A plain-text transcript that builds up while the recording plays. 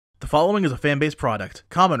following is a fan-based product.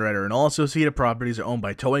 Kamen Rider and all associated properties are owned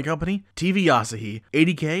by Toei Company, TV Asahi,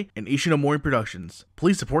 80K, and Ishinomori Productions.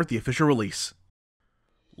 Please support the official release.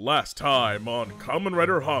 Last time on Kamen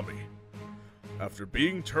Rider Hami. After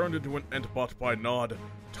being turned into an Entbot by Nod,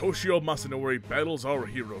 Toshio Masanori battles our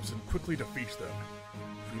heroes and quickly defeats them.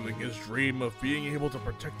 Feeling his dream of being able to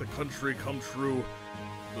protect the country come true,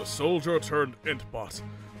 the soldier turned Entbot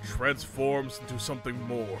transforms into something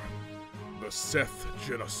more. The Seth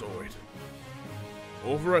Genocide.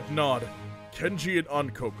 Over at Nod, Kenji and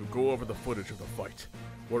Ankoku go over the footage of the fight,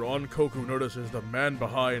 where Ankoku notices the man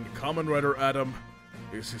behind Kamen Rider Adam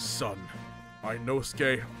is his son,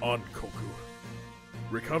 Ainosuke Ankoku.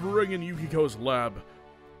 Recovering in Yukiko's lab,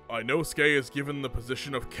 Ainosuke is given the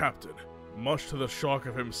position of captain, much to the shock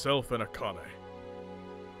of himself and Akane.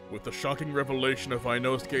 With the shocking revelation of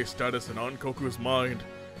Ainosuke's status in Ankoku's mind,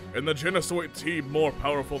 and the Genocide team more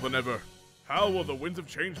powerful than ever, how will the winds of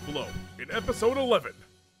change blow in episode 11?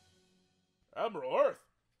 Admiral Earth?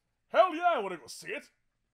 Hell yeah, I wanna go see it!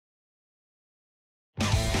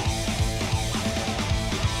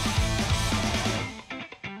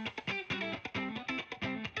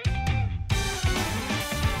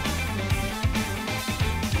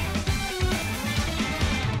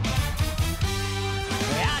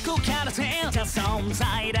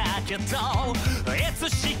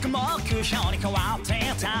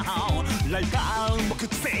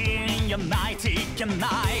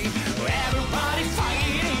 Everybody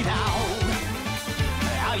fight it out.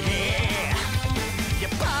 Oh yeah.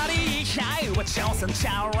 Your body high with chance and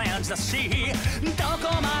challenge the sea. ど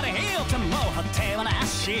こまで行っても果てはな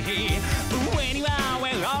し。上には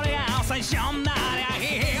上俺や最初になりゃい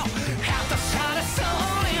い。果たされそう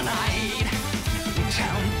にない。簡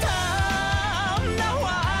単なわ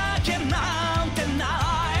けなんてな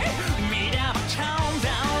い。見れば countdown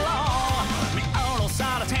low。見下ろさ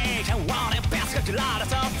れて変われベスかけられ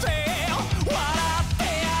たぜ。笑ってや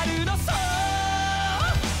るのさ。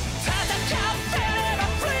戦ってれば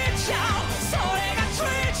フリーちゃう。それがト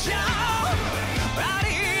リーちゃう。あり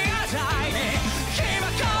がたいね。今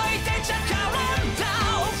こいてちゃカランダ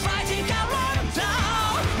ウン。ファイティングカランダ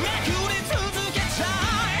ウン。めくり続けた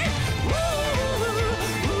い。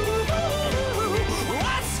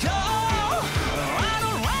Let's go! I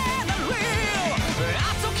don't let the real.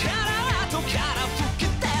 後から吹き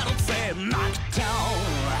出るぜ。Knock down.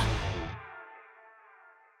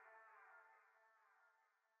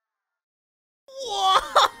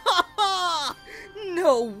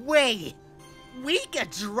 No way! We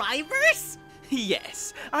get drivers?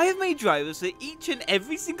 Yes, I have made drivers for each and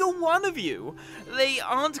every single one of you. They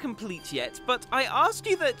aren't complete yet, but I ask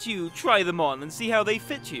you that you try them on and see how they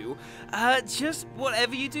fit you. Just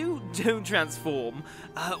whatever you do, don't transform.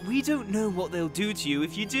 We don't know what they'll do to you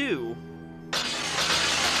if you do.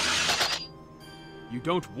 You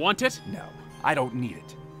don't want it? No, I don't need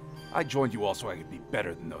it. I joined you all so I could be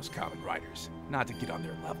better than those Kamen Riders, not to get on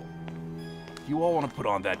their level. If you all want to put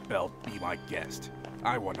on that belt, be my guest.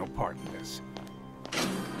 I want no part in this.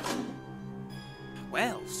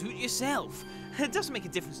 Well, suit yourself. It doesn't make a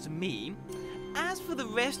difference to me. As for the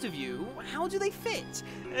rest of you, how do they fit?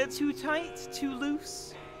 Too tight? Too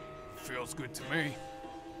loose? Feels good to me.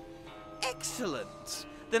 Excellent!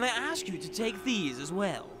 Then I ask you to take these as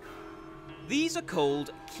well. These are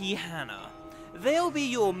called Kihana. They'll be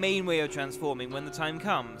your main way of transforming when the time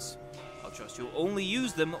comes. I'll trust you'll only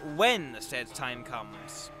use them when the said time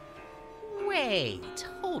comes. Wait,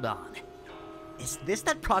 hold on. Is this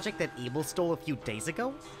that project that Abel stole a few days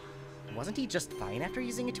ago? Wasn't he just fine after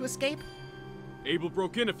using it to escape? Abel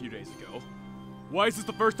broke in a few days ago. Why is this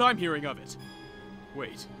the first time hearing of it?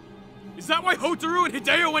 Wait, is that why Hotaru and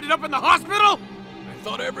Hideo ended up in the hospital? I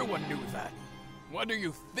thought everyone knew that. What do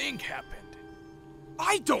you think happened?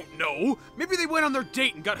 I don't know! Maybe they went on their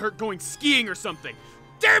date and got hurt going skiing or something!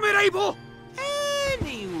 Damn it, Abel!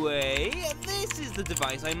 Anyway, this is the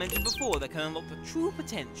device I mentioned before that can unlock the true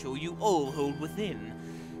potential you all hold within.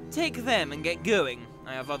 Take them and get going.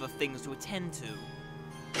 I have other things to attend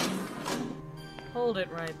to. Hold it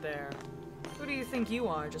right there. Who do you think you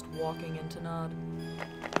are, just walking into Nod?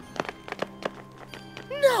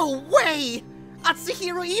 No way!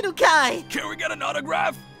 Atsuhiro Inukai! Can we get an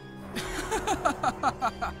autograph?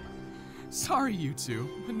 Sorry, you two,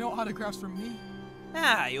 but no autographs from me.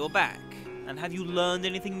 Ah, you're back. And have you learned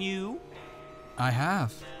anything new? I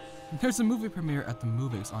have. There's a movie premiere at the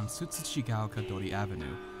MOVIX on Tsutsushigaoka Dori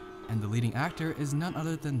Avenue, and the leading actor is none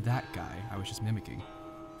other than that guy I was just mimicking.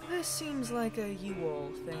 This seems like a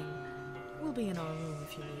you-all thing. We'll be in our room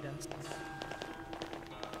if you need us.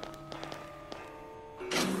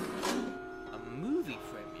 A movie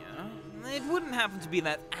premiere? It wouldn't wouldn't happen to be in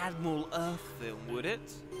that Admiral Earth film, would it?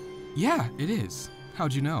 Yeah, it is.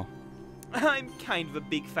 How'd you know? I'm kind of a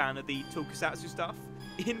big fan of the tokusatsu stuff.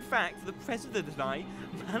 In fact, the president and I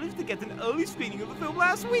managed to get an early screening of the film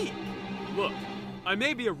last week. Look, I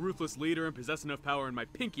may be a ruthless leader and possess enough power in my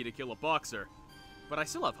pinky to kill a boxer, but I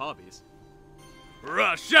still have hobbies.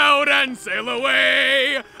 Rush out and sail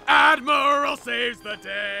away! Admiral saves the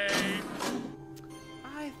day!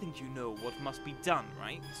 I think you know what must be done,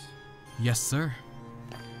 right? Yes, sir.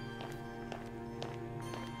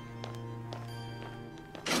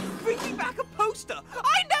 Bring me back a poster!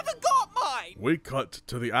 I never got mine! We cut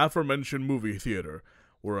to the aforementioned movie theater,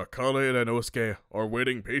 where Akane and Inosuke are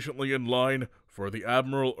waiting patiently in line for the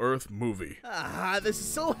Admiral Earth movie. Ah, this is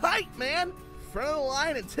so hype, man! Front of the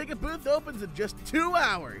line and ticket booth opens in just 2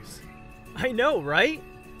 hours. I know, right?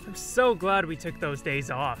 I'm so glad we took those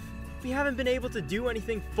days off. We haven't been able to do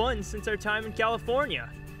anything fun since our time in California.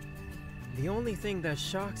 The only thing that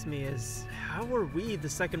shocks me is, how are we the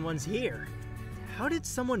second ones here? How did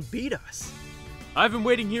someone beat us? I've been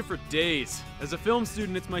waiting here for days. As a film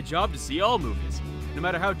student, it's my job to see all movies, no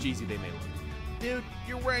matter how cheesy they may look. Dude,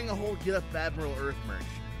 you're wearing a whole Get Up Admiral Earth merch.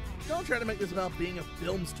 Don't try to make this about being a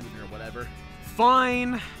film student or whatever.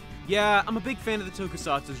 Fine. Yeah, I'm a big fan of the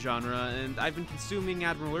tokusatsu genre, and I've been consuming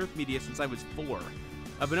Admiral Earth media since I was 4.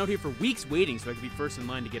 I've been out here for weeks waiting so I could be first in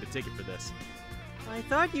line to get a ticket for this. I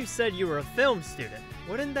thought you said you were a film student.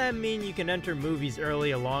 Wouldn't that mean you can enter movies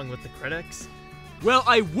early along with the critics? Well,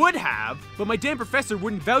 I would have, but my damn professor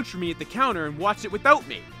wouldn't vouch for me at the counter and watched it without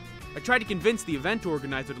me. I tried to convince the event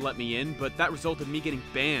organizer to let me in, but that resulted in me getting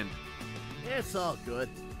banned. It's all good.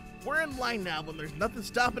 We're in line now when there's nothing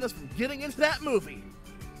stopping us from getting into that movie.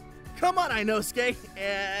 Come on, Inosuke,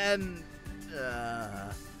 and...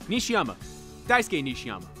 Nishiyama. Daisuke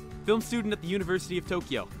Nishiyama. Film student at the University of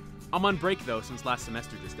Tokyo. I'm on break, though, since last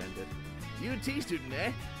semester just ended. UT student,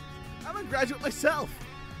 eh? I'm a graduate myself.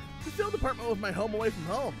 The film department was my home away from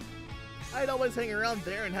home. I'd always hang around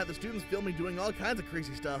there and have the students film me doing all kinds of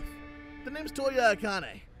crazy stuff. The name's Touya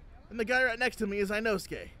Akane, and the guy right next to me is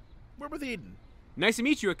Inosuke. We're with Eden. Nice to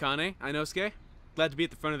meet you, Akane, Inosuke. Glad to be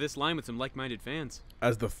at the front of this line with some like-minded fans.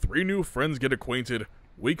 As the 3 new friends get acquainted,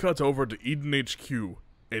 we cut over to Eden HQ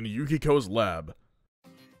in Yukiko's lab.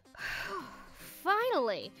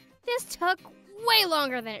 Finally! This took way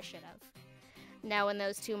longer than it should have. Now when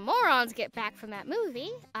those 2 morons get back from that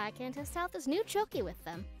movie, I can test out this new choki with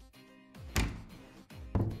them.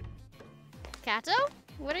 Cato,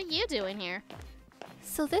 what are you doing here?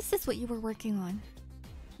 So this is what you were working on.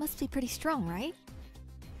 Must be pretty strong, right?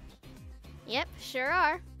 Yep, sure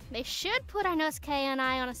are. They should put Inosuke and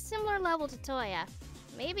I on a similar level to Touya.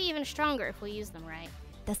 Maybe even stronger if we use them right.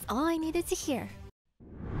 That's all I needed to hear.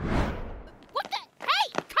 What the?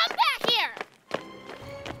 Hey! Come back here!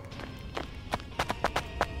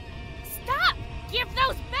 Stop! Give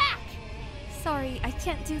those back! Sorry, I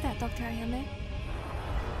can't do that, Dr. Ayame.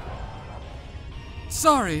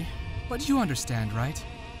 Sorry, but you understand, right?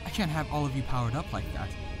 I can't have all of you powered up like that.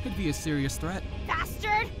 It'd be a serious threat.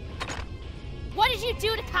 Bastard! What did you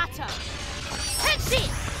do to Cato? Kenji!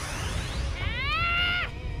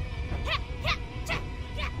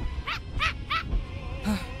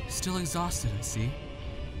 Still exhausted, I see.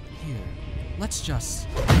 Here, let's just...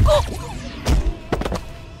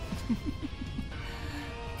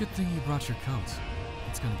 Good thing you brought your coat.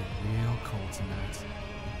 It's gonna get real cold tonight.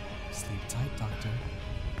 Sleep tight, Doctor.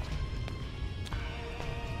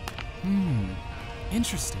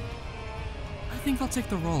 Interesting. I think I'll take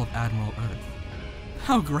the role of Admiral Earth.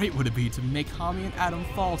 How great would it be to make Hami and Adam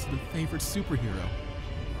fall to the favorite superhero?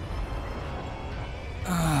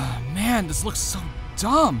 Man, this looks so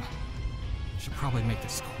dumb! Should probably make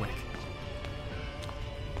this quick.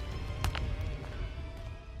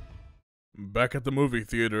 Back at the movie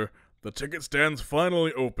theater, the ticket stands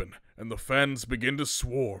finally open, and the fans begin to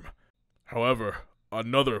swarm. However,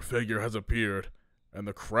 another figure has appeared, and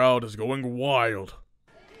the crowd is going wild.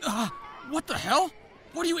 What the hell?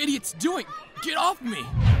 What are you idiots doing? Get off me!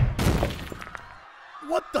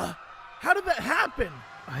 What the? How did that happen?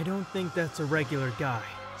 I don't think that's a regular guy.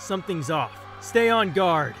 Something's off. Stay on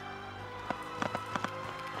guard.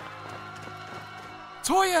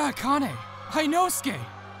 Touya Akane! Ainosuke!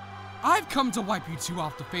 I've come to wipe you 2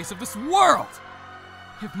 off the face of this world!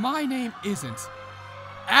 If my name isn't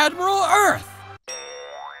Admiral Earth!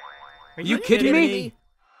 Are You kidding me?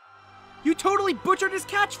 You totally butchered his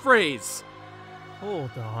catchphrase!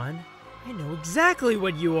 Hold on. I know exactly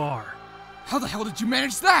what you are. How the hell did you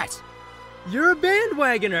manage that? You're a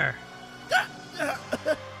bandwagoner.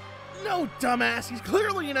 No, dumbass. He's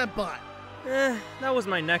clearly an Entbot. That was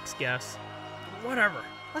my next guess. Whatever.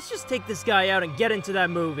 Let's just take this guy out and get into that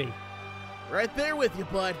movie. Right there with you,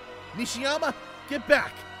 bud. Nishiyama, get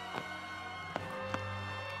back.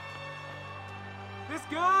 This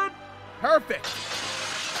good? Perfect.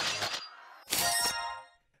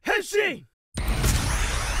 Henshin!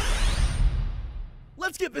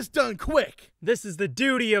 Let's get this done quick. This is the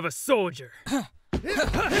duty of a soldier.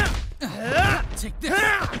 Take this.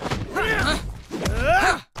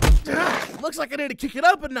 Looks like I need to kick it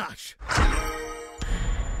up a notch.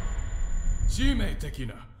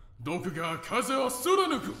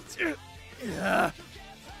 The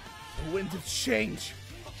winds of change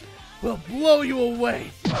will blow you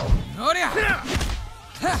away.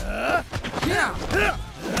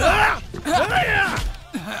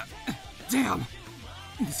 Damn,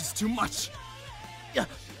 this is too much.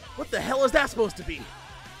 What the hell is that supposed to be?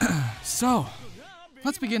 So,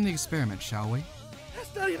 let's begin the experiment, shall we?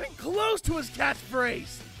 That's not even close to his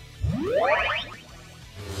catchphrase.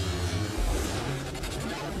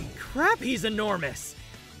 Crap, he's enormous.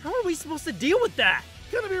 How are we supposed to deal with that?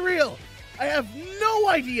 Gonna be real, I have no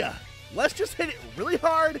idea. Let's just hit it really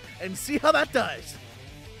hard and see how that does.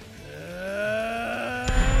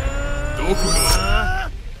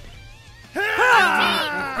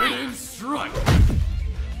 Forbidden strike.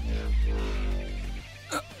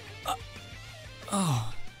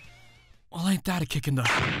 Oh, well, ain't that a kick in the...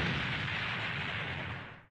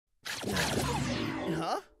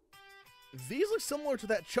 Huh? These look similar to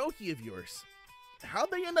that Choki of yours.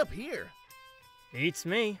 How'd they end up here? Beats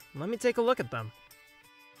me. Let me take a look at them.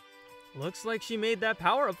 Looks like she made that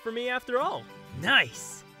power up for me after all.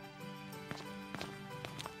 Nice!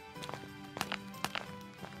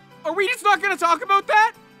 Are we just not gonna talk about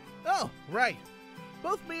that? Oh, right.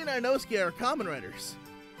 Both me and Ainosuke are Kamen Riders.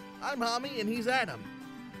 I'm Hami and he's Adam.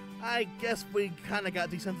 I guess we kinda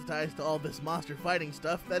got desensitized to all this monster fighting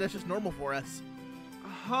stuff that is just normal for us.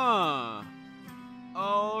 Huh.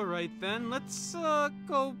 Alright then, let's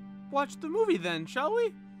go watch the movie then, shall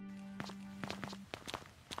we?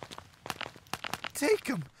 Take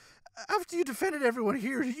him. After you defended everyone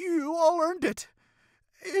here, you all earned it.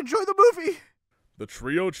 Enjoy the movie. The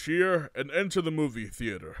trio cheer and enter the movie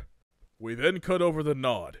theater. We then cut over the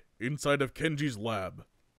nod inside of Kenji's lab.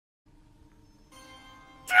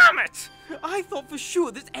 Damn it! I thought for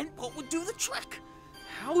sure this Entbot would do the trick.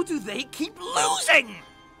 How do they keep losing?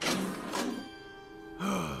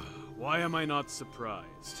 Why am I not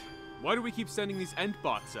surprised? Why do we keep sending these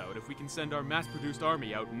Entbots out if we can send our mass-produced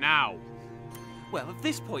army out now? Well, at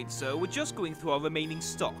this point, sir, we're just going through our remaining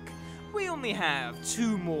stock. We only have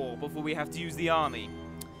 2 more before we have to use the army.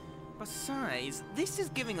 Besides, this is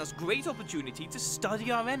giving us great opportunity to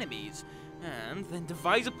study our enemies, and then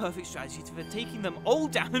devise a perfect strategy for taking them all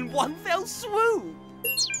down in one fell swoop!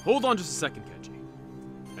 Hold on just a second, Kenji.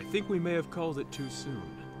 I think we may have called it too soon.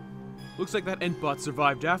 Looks like that Entbot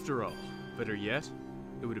survived after all. Better yet,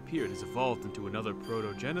 it would appear it has evolved into another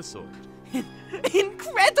proto-genosoid.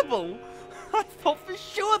 Incredible! I thought for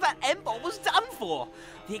sure that Entbot was done for.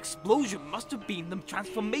 The explosion must have been the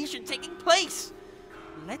transformation taking place.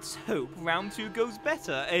 Let's hope round 2 goes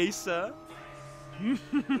better, eh, sir?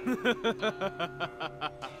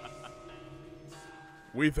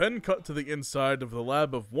 We then cut to the inside of the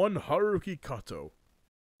lab of one Haruki Cato.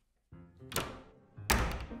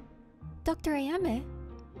 Dr. Ayame,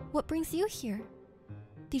 what brings you here?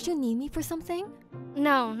 Did you need me for something?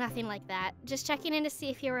 No, nothing like that. Just checking in to see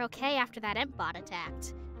if you were okay after that Entbot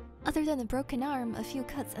attacked. Other than a broken arm, a few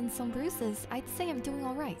cuts, and some bruises, I'd say I'm doing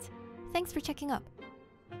alright. Thanks for checking up.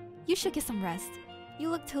 You should get some rest. You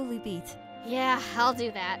look totally beat. Yeah, I'll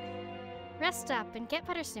do that. Rest up and get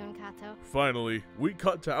better soon, Cato. Finally, we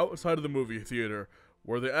cut to outside of the movie theater,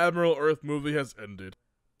 where the Admiral Earth movie has ended.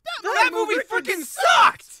 That movie freaking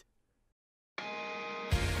sucked!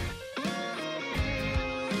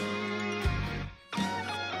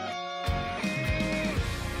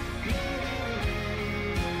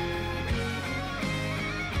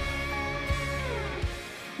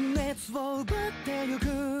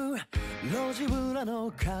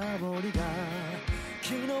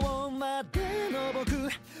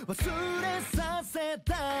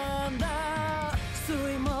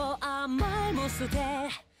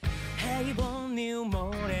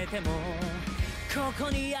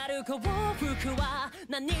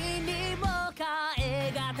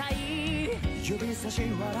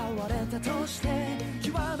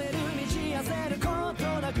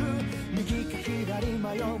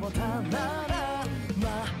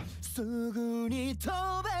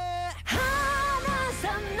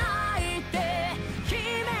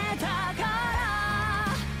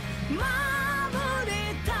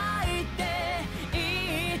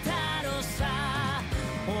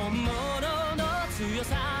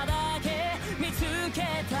 け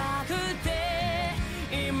た